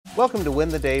Welcome to Win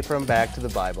the Day from Back to the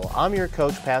Bible. I'm your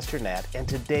coach, Pastor Nat, and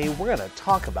today we're going to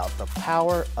talk about the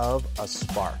power of a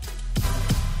spark.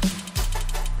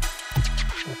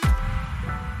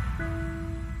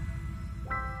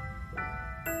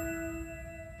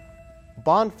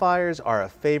 Bonfires are a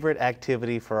favorite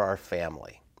activity for our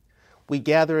family. We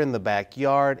gather in the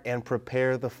backyard and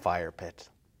prepare the fire pit.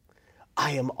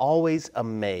 I am always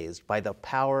amazed by the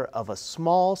power of a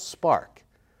small spark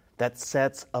that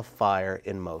sets a fire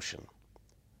in motion.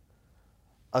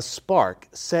 A spark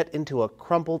set into a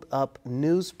crumpled up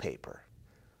newspaper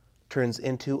turns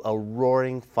into a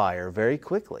roaring fire very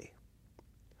quickly.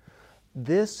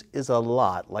 This is a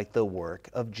lot like the work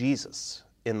of Jesus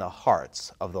in the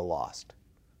hearts of the lost.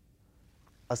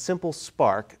 A simple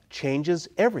spark changes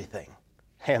everything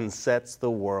and sets the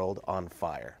world on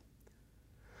fire.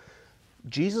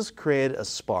 Jesus created a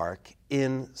spark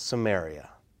in Samaria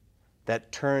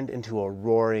that turned into a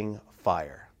roaring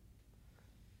fire.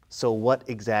 So what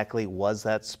exactly was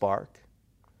that spark?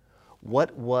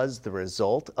 What was the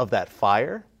result of that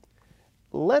fire?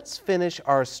 Let's finish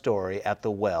our story at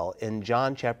the well in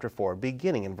John chapter 4,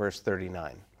 beginning in verse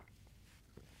 39.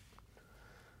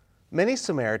 Many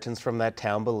Samaritans from that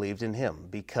town believed in him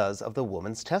because of the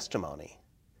woman's testimony.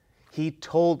 He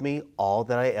told me all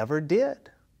that I ever did.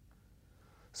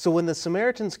 So when the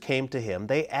Samaritans came to him,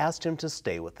 they asked him to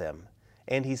stay with them,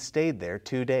 and he stayed there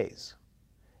 2 days.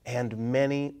 And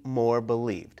many more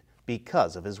believed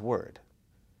because of his word.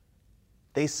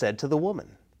 They said to the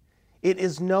woman, "It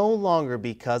is no longer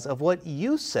because of what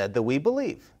you said that we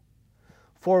believe,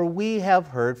 for we have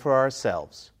heard for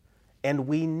ourselves, and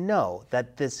we know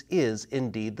that this is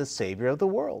indeed the Savior of the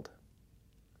world."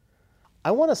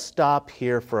 I want to stop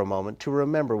here for a moment to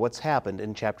remember what's happened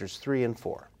in chapters 3 and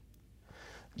 4.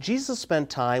 Jesus spent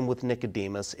time with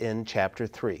Nicodemus in chapter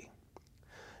 3.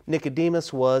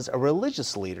 Nicodemus was a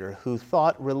religious leader who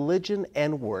thought religion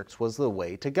and works was the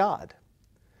way to God.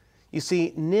 You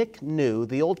see, Nick knew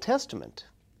the Old Testament,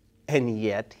 and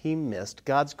yet he missed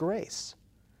God's grace.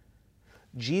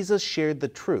 Jesus shared the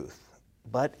truth,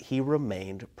 but he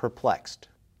remained perplexed.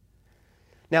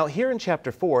 Now, here in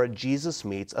chapter 4, Jesus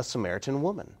meets a Samaritan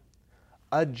woman,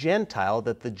 a Gentile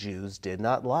that the Jews did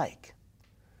not like.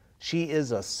 She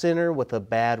is a sinner with a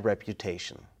bad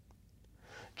reputation.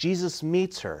 Jesus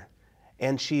meets her,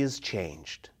 and she is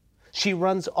changed. She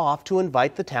runs off to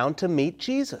invite the town to meet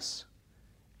Jesus.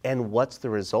 And what's the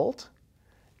result?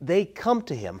 They come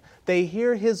to him, they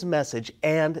hear his message,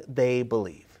 and they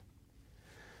believe.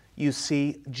 You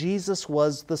see, Jesus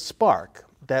was the spark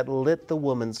that lit the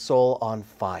woman's soul on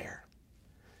fire.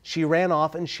 She ran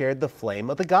off and shared the flame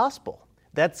of the gospel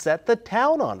that set the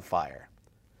town on fire.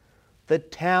 The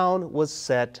town was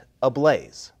set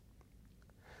ablaze.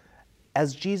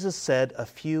 As Jesus said a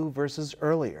few verses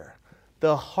earlier,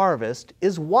 the harvest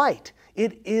is white.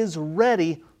 It is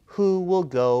ready. Who will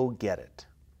go get it?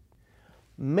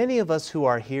 Many of us who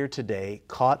are here today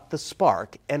caught the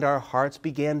spark and our hearts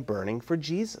began burning for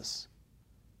Jesus.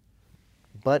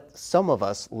 But some of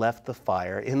us left the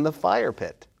fire in the fire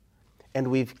pit, and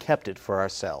we've kept it for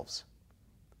ourselves.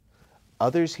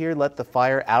 Others here let the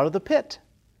fire out of the pit,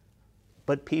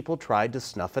 but people tried to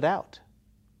snuff it out.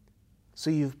 So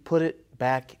you've put it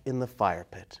back in the fire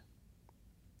pit.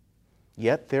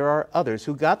 Yet there are others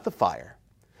who got the fire,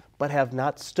 but have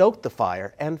not stoked the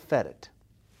fire and fed it.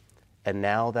 And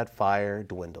now that fire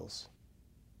dwindles.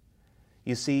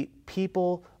 You see,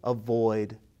 people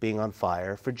avoid being on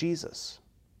fire for Jesus.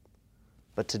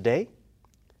 But today,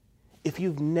 if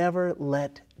you've never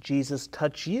let Jesus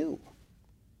touch you,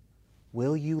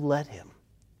 will you let him?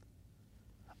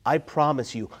 I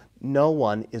promise you, no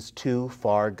one is too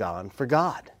far gone for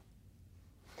God.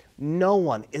 No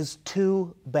one is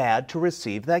too bad to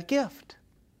receive that gift.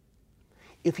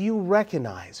 If you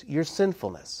recognize your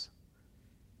sinfulness,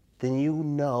 then you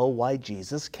know why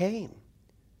Jesus came.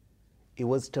 It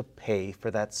was to pay for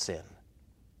that sin.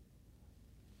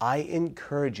 I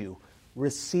encourage you,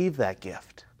 receive that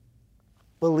gift.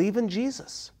 Believe in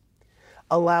Jesus.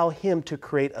 Allow him to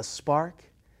create a spark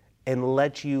and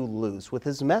let you loose with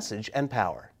his message and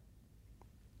power.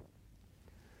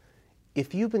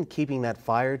 If you've been keeping that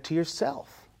fire to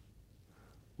yourself,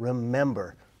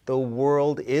 remember the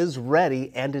world is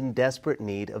ready and in desperate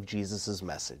need of Jesus'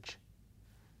 message.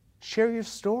 Share your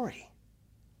story.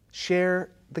 Share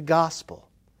the gospel.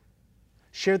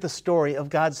 Share the story of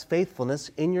God's faithfulness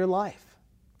in your life.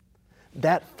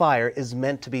 That fire is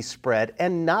meant to be spread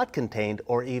and not contained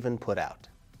or even put out.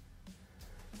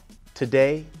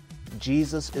 Today,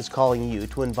 Jesus is calling you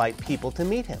to invite people to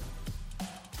meet him.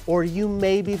 Or you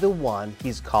may be the one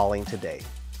he's calling today.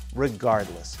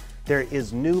 Regardless, There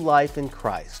is new life in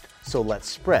Christ, so let's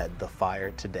spread the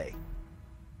fire today.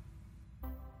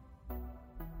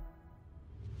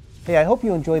 Hey, I hope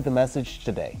you enjoyed the message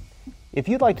today. If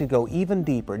you'd like to go even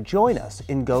deeper, join us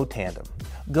in Go Tandem.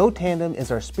 Go Tandem is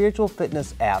our spiritual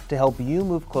fitness app to help you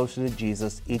move closer to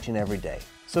Jesus each and every day.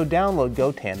 So download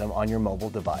Go Tandem on your mobile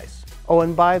device. Oh,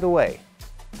 and by the way,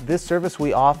 this service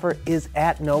we offer is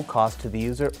at no cost to the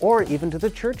user or even to the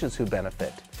churches who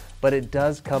benefit, but it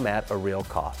does come at a real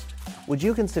cost. Would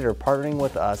you consider partnering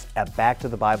with us at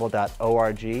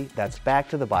backtothebible.org? That's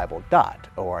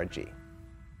backtothebible.org.